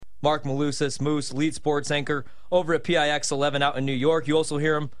Marc Malusis, Moose, lead sports anchor over at PIX 11 out in New York. You also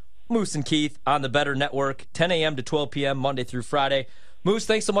hear him, Moose and Keith, on the Bettor Network, 10 a.m. to 12 p.m. Monday through Friday. Moose,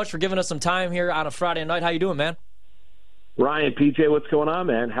 thanks so much for giving us some time here on a Friday night. How you doing, man? Ryan, PJ, what's going on,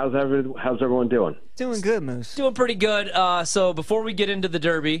 man? How's everyone doing? Doing good, Moose. Doing pretty good. So before we get into the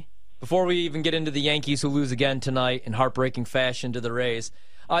Derby, before we even get into the Yankees who lose again tonight in heartbreaking fashion to the Rays,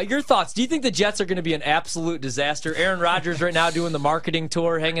 your thoughts. Do you think the Jets are going to be an absolute disaster? Aaron Rodgers right now doing the marketing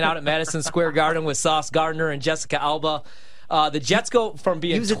tour, hanging out at Madison Square Garden with Sauce Gardner and Jessica Alba. The Jets go from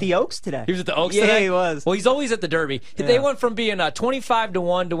being... He was at the Oaks today. He was at the Oaks today? Yeah, he was. Well, he's always at the Derby. Yeah. They went from being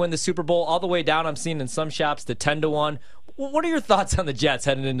 25-1 to win the Super Bowl all the way down, I'm seeing in some shops, to 10-1. What are your thoughts on the Jets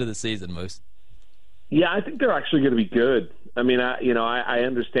heading into the season, Moose? Yeah, I think they're actually going to be good. I mean, I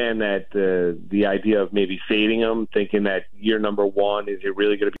understand that the idea of maybe fading them, thinking that year number one, is it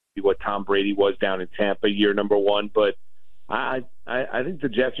really going to be what Tom Brady was down in Tampa year number one? But I think the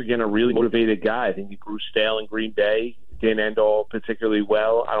Jets are getting a really motivated guy. I think he grew stale in Green Bay, didn't end all particularly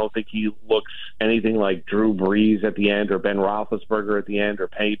well. I don't think he looks anything like Drew Brees at the end, or Ben Roethlisberger at the end, or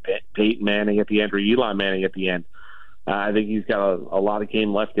Peyton Manning at the end, or Eli Manning at the end. I think he's got a lot of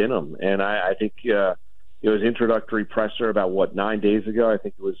game left in him, and I think his introductory presser about 9 days ago. I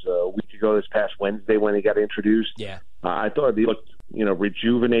think it was a week ago, this past Wednesday, when he got introduced. Yeah, I thought he looked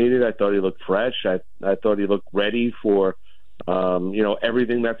rejuvenated. I thought he looked fresh. I thought he looked ready for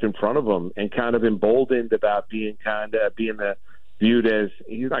everything that's in front of him, and kind of emboldened about being viewed as,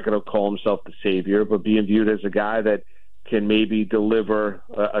 he's not going to call himself the savior, but being viewed as a guy that can maybe deliver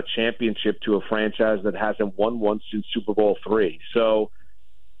a championship to a franchise that hasn't won one since Super Bowl III. So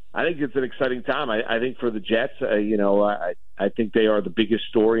I think it's an exciting time. I think for the Jets, I think they are the biggest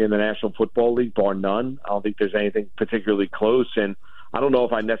story in the National Football League, bar none. I don't think there's anything particularly close, and I don't know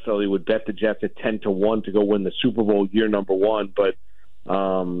if I necessarily would bet the Jets at 10-1 to go win the Super Bowl year number one, but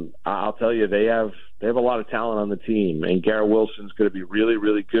I'll tell you, they have a lot of talent on the team, and Garrett Wilson's going to be really,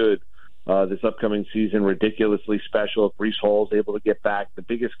 really good this upcoming season. Ridiculously special if Breece Hall's able to get back. The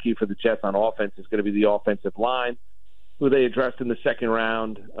biggest key for the Jets on offense is going to be the offensive line, who they addressed in the second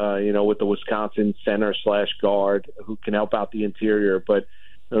round, with the Wisconsin center/guard who can help out the interior. But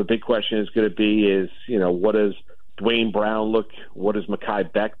the big question is going to be what does Dwayne Brown look? What does Mekhi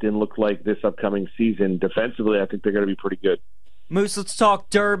Becton look like this upcoming season? Defensively, I think they're going to be pretty good. Moose, let's talk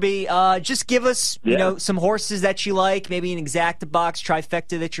Derby. Just give us, some horses that you like, maybe an exacta box,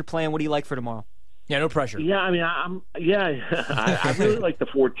 trifecta that you're playing. What do you like for tomorrow? Yeah, no pressure. Yeah, I mean, I really like the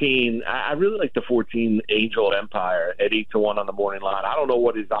 14. I really like the 14 Angel of Empire at 8-1 on the morning line. I don't know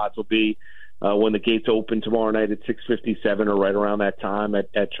what his odds will be when the gates open tomorrow night at 6:57 or right around that time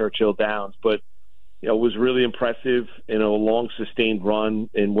at Churchill Downs, but it was really impressive in a long sustained run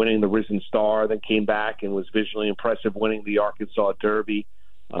in winning the Risen Star, then came back and was visually impressive winning the Arkansas Derby.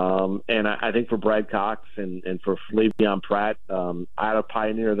 And I think for Brad Cox and for Flavien Prat, out of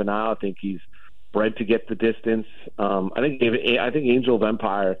Pioneer of the Nile, I think he's bred to get the distance. I think Angel of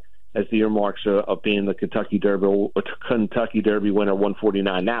Empire has the earmarks of being the Kentucky Derby winner,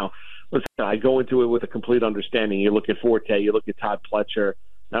 149. Now, listen, I go into it with a complete understanding. You look at Forte, you look at Todd Pletcher,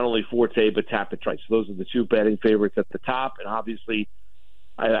 not only Forte, but Tapit Trice. So those are the two betting favorites at the top. And obviously,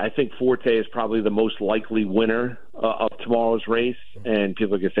 I think Forte is probably the most likely winner of tomorrow's race. And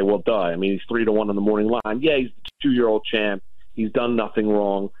people can say, well, duh. I mean, he's 3-1 on the morning line. Yeah, he's the 2-year-old champ. He's done nothing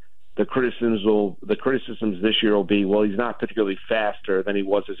wrong. The criticisms this year will be, well, he's not particularly faster than he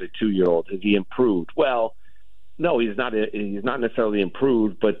was as a 2-year-old. Has he improved? Well, no, he's not necessarily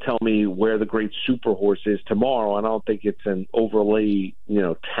improved, but tell me where the great super horse is tomorrow, and I don't think it's an overly,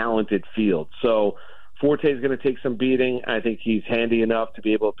 talented field. So Forte is going to take some beating. I think he's handy enough to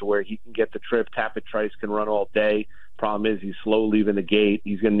be able to where he can get the trip. Tapit Trice can run all day. Problem is he's slow leaving the gate.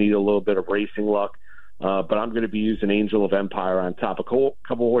 He's going to need a little bit of racing luck. But I'm going to be using Angel of Empire on top. A couple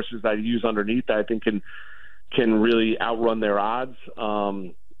horses that I use underneath that I think can really outrun their odds.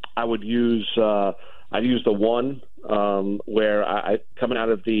 I would use I'd use the one where I coming out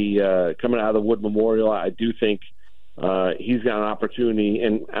of the Wood Memorial. I do think he's got an opportunity,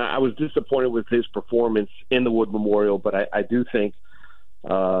 and I was disappointed with his performance in the Wood Memorial, but I do think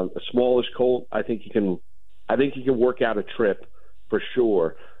a smallish colt. I think he can work out a trip for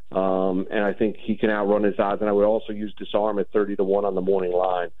sure. And I think he can outrun his odds. And I would also use Disarm at 30-1 on the morning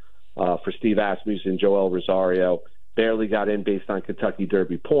line for Steve Asmussen and Joel Rosario. Barely got in based on Kentucky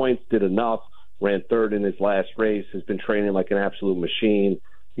Derby points, did enough, ran third in his last race, has been training like an absolute machine.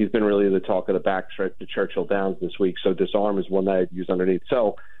 He's been really the talk of the backstretch to Churchill Downs this week. So Disarm is one that I'd use underneath.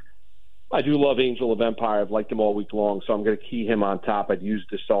 So I do love Angel of Empire. I've liked him all week long, so I'm going to key him on top. I'd use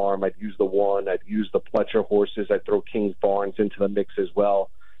Disarm. I'd use the one. I'd use the Pletcher horses. I'd throw King's Barnes into the mix as well.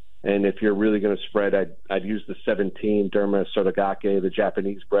 And if you're really going to spread, I'd use the 17 Derma Sotogake, the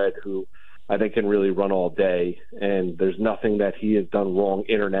Japanese bred, who I think can really run all day. And there's nothing that he has done wrong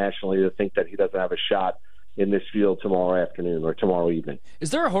internationally to think that he doesn't have a shot in this field tomorrow afternoon or tomorrow evening. Is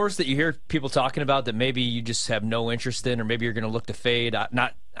there a horse that you hear people talking about that maybe you just have no interest in, or maybe you're going to look to fade? I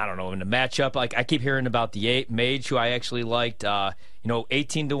don't know, in the matchup. Like, I keep hearing about the 8 Mage, who I actually liked. 18-1,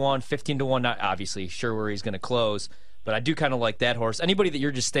 15-1. Not obviously sure where he's going to close, but I do kind of like that horse. Anybody that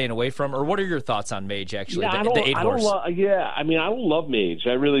you're just staying away from, or what are your thoughts on Mage? Actually, the 8 horse. I don't love Mage.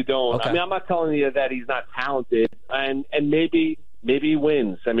 I really don't. Okay. I mean, I'm not telling you that he's not talented, and maybe he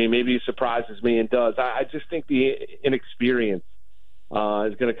wins. I mean, maybe he surprises me and does. I just think the inexperience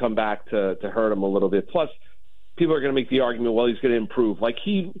is going to come back to hurt him a little bit. Plus, people are going to make the argument, well, he's going to improve. Like,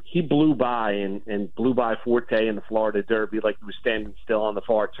 he blew by and blew by Forte in the Florida Derby like he was standing still on the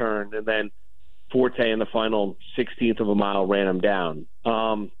far turn, and then Forte in the final 16th of a mile ran him down.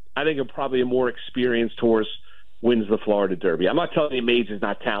 I think probably a more experienced horse wins the Florida Derby. I'm not telling you Mage is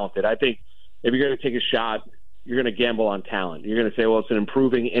not talented. I think if you're going to take a shot, you're going to gamble on talent. You're going to say, well, it's an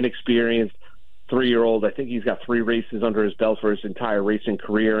improving, inexperienced 3-year-old. I think he's got 3 races under his belt for his entire racing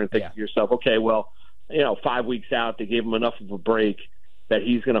career, and think to yourself, okay, well, 5 weeks out, they gave him enough of a break that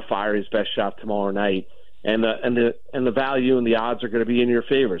he's going to fire his best shot tomorrow night, and the value and the odds are going to be in your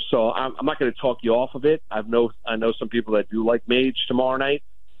favor. So I'm not going to talk you off of it. I know some people that do like Mage tomorrow night.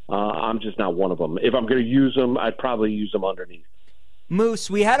 I'm just not one of them. If I'm going to use them, I'd probably use them underneath. Moose,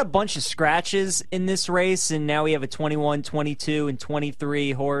 we had a bunch of scratches in this race, and now we have a 21, 22, and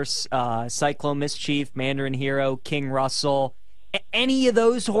 23 horse, Cyclone Mischief, Mandarin Hero, King Russell. Any of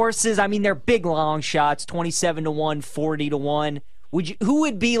those horses, I mean, they're big long shots, 27-1, 40-1. Who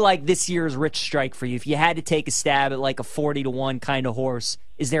would be like this year's Rich Strike for you if you had to take a stab at like a 40-1 kind of horse?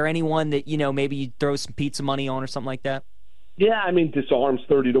 Is there anyone that, maybe you'd throw some pizza money on or something like that? Yeah, I mean, Disarm's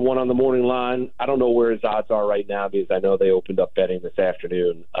 30-1 on the morning line. I don't know where his odds are right now because I know they opened up betting this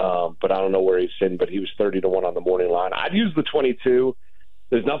afternoon, but I don't know where he's sitting, but he was 30-1 on the morning line. I'd use the 22.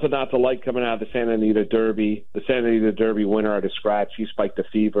 There's nothing not to like coming out of the Santa Anita Derby. The Santa Anita Derby winner at a scratch, he spiked a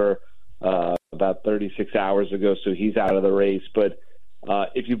fever about 36 hours ago, so he's out of the race. But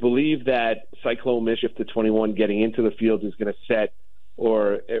if you believe that Cyclone Mischief, the 21, getting into the field is going to set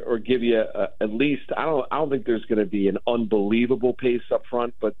or give you at least, I don't think there's going to be an unbelievable pace up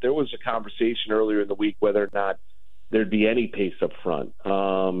front, but there was a conversation earlier in the week whether or not there'd be any pace up front,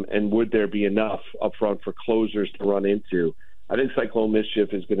 and would there be enough up front for closers to run into. I think Cyclone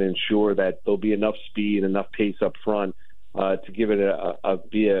Mischief is going to ensure that there'll be enough speed, enough pace up front to give it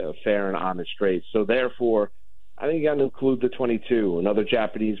be a fair and honest race. So therefore, I think you got to include the 22, another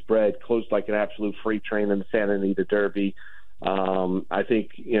Japanese bred, closed like an absolute freight train in the Santa Anita Derby. I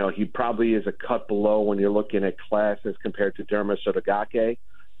think, he probably is a cut below when you're looking at class as compared to Derma Sotogake.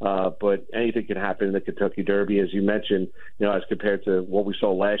 But anything can happen in the Kentucky Derby, as you mentioned, as compared to what we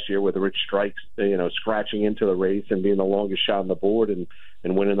saw last year with the Rich Strikes, scratching into the race and being the longest shot on the board and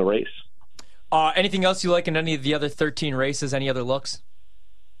winning the race. Anything else you like in any of the other 13 races? Any other looks?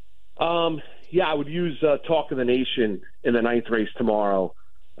 Yeah, I would use Talk of the Nation in the 9th race tomorrow.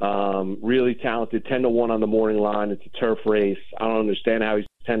 Really talented, 10-1 on the morning line. It's a turf race. I don't understand how he's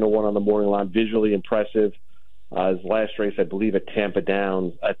 10-1 on the morning line. Visually impressive. His last race, I believe, at Tampa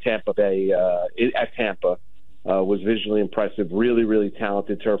Bay, at Tampa, was visually impressive. Really, really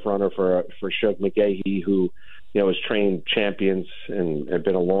talented turf runner for Shug McGahee, who has trained champions and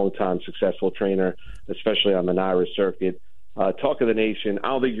been a long-time successful trainer, especially on the NYRA circuit. Talk of the Nation, I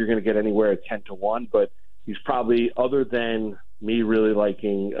don't think you're going to get anywhere at 10-1, but he's probably, other than me really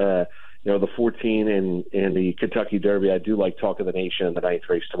liking the 14 and the Kentucky Derby, I do like Talk of the Nation in the 9th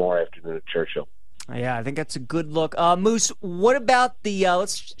race tomorrow afternoon at Churchill. Yeah, I think that's a good look. Moose, what about the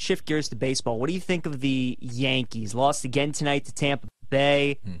let's shift gears to baseball. What do you think of the Yankees? Lost again tonight to Tampa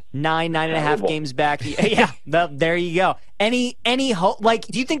Bay. 9.5 games back. Yeah, there you go. Any hope? Like,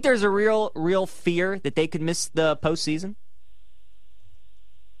 do you think there's a real fear that they could miss the postseason?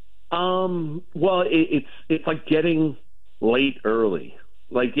 Well, it's like getting late early.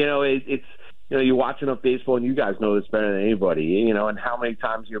 Like, it's you watch enough baseball, and you guys know this better than anybody, and how many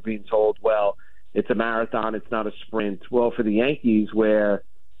times you're being told, well, it's a marathon, it's not a sprint. Well, for the Yankees, where,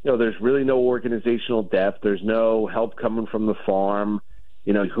 there's really no organizational depth, there's no help coming from the farm,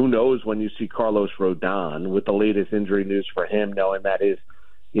 who knows when you see Carlos Rodon with the latest injury news for him, knowing that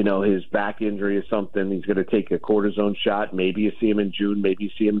his back injury is something he's going to take a cortisone shot. Maybe you see him in June, maybe you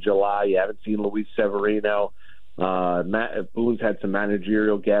see him in July. You haven't seen Luis Severino. Boone's had some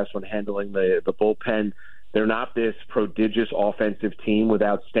managerial gas when handling the bullpen. They're not this prodigious offensive team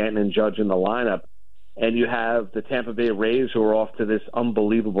without Stanton and Judge in the lineup. and you have the Tampa Bay Rays who are off to this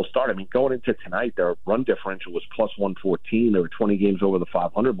unbelievable start. I mean, going into tonight, their run differential was plus 114. They were 20 games over the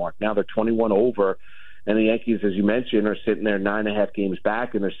 500 mark. Now they're 21 over. And the Yankees, as you mentioned, are sitting there 9.5 games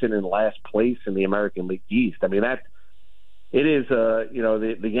back, and they're sitting in last place in the American League East. I mean, it is,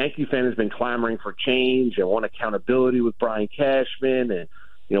 the Yankee fan has been clamoring for change and want accountability with Brian Cashman and,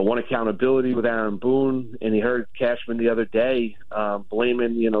 want accountability with Aaron Boone. And he heard Cashman the otthe day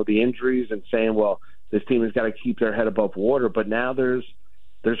blaming, the injuries and saying, well, this team has got to keep their head above water. But now there's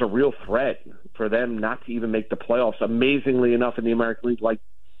a real threat for them not to even make the playoffs. Amazingly enough, in the American League,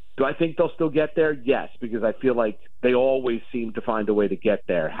 do I think they'll still get there? Yes, because I feel like they always seem to find a way to get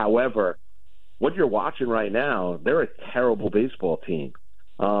there. However, what you're watching right now, they're a terrible baseball team,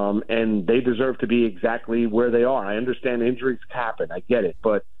 and they deserve to be exactly where they are. I understand injuries happen. I get it.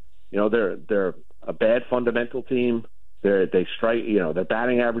 But, they're a bad fundamental team. They strike. Their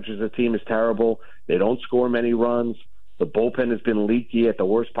batting average as a team is terrible. They don't score many runs. The bullpen has been leaky at the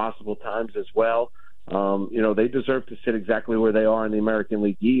worst possible times as well. They deserve to sit exactly where they are in the American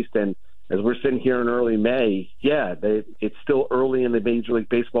League East. And as we're sitting here in early May, it's still early in the Major League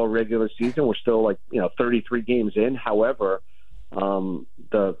Baseball regular season. We're still 33 games in. However,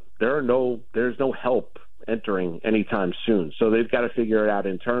 there's no help entering anytime soon. So they've got to figure it out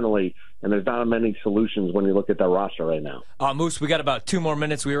internally, and there's not many solutions when you look at their roster right now. Moose, we got about 2 more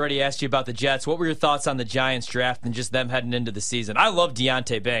minutes. We already asked you about the Jets. What were your thoughts on the Giants draft and just them heading into the season? I love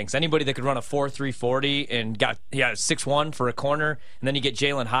Deontay Banks. Anybody that could run a 4.3 40 and got 6'1" for a corner, and then you get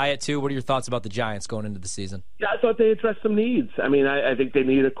Jalen Hyatt too. What are your thoughts about the Giants going into the season? Yeah, I thought they addressed some needs. I mean, I think they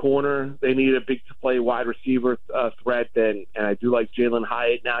need a corner. They need a big play wide receiver threat, and I do like Jalen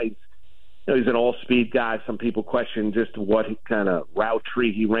Hyatt. Now he's an all-speed guy. Some people question just what kind of route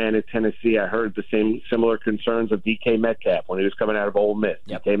tree he ran at Tennessee. I heard the similar concerns of DK Metcalf when he was coming out of Ole Miss.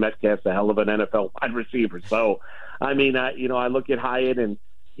 Yep. DK Metcalf's a hell of an NFL wide receiver. So, I mean, I look at Hyatt, and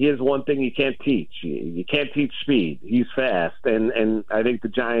he has one thing you can't teach. You can't teach speed. He's fast, and I think the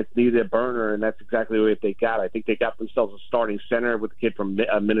Giants need a burner, and that's exactly what they got. I think they got themselves a starting center with a kid from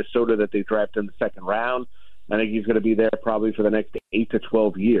Minnesota that they drafted in the second round. I think he's going to be there probably for the next 8 to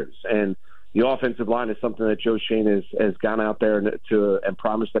 12 years. And the offensive line is something that Joe Shane has gone out there and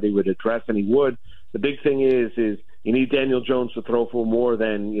promised that he would address, and he would. The big thing is you need Daniel Jones to throw for more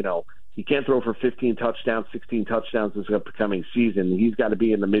than, he can't throw for 15 touchdowns, 16 touchdowns this upcoming season. He's got to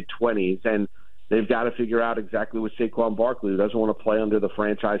be in the mid-20s, and they've got to figure out exactly with Saquon Barkley, who doesn't want to play under the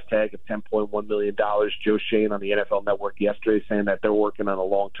franchise tag of $10.1 million. Joe Shane on the NFL Network yesterday saying that they're working on a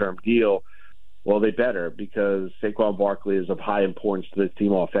long-term deal. Well, they better, because Saquon Barkley is of high importance to this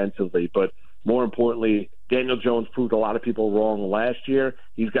team offensively. But more importantly, Daniel Jones proved a lot of people wrong last year.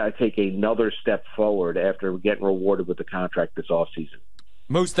 He's got to take another step forward after getting rewarded with the contract this offseason.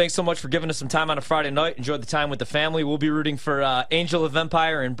 Moose, thanks so much for giving us some time on a Friday night. Enjoy the time with the family. We'll be rooting for Angel of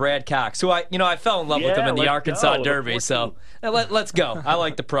Empire and Brad Cox, who I fell in love with him in the Arkansas Derby. So let's go. I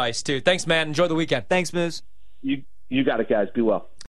like the price, too. Thanks, man. Enjoy the weekend. Thanks, Moose. You got it, guys. Be well.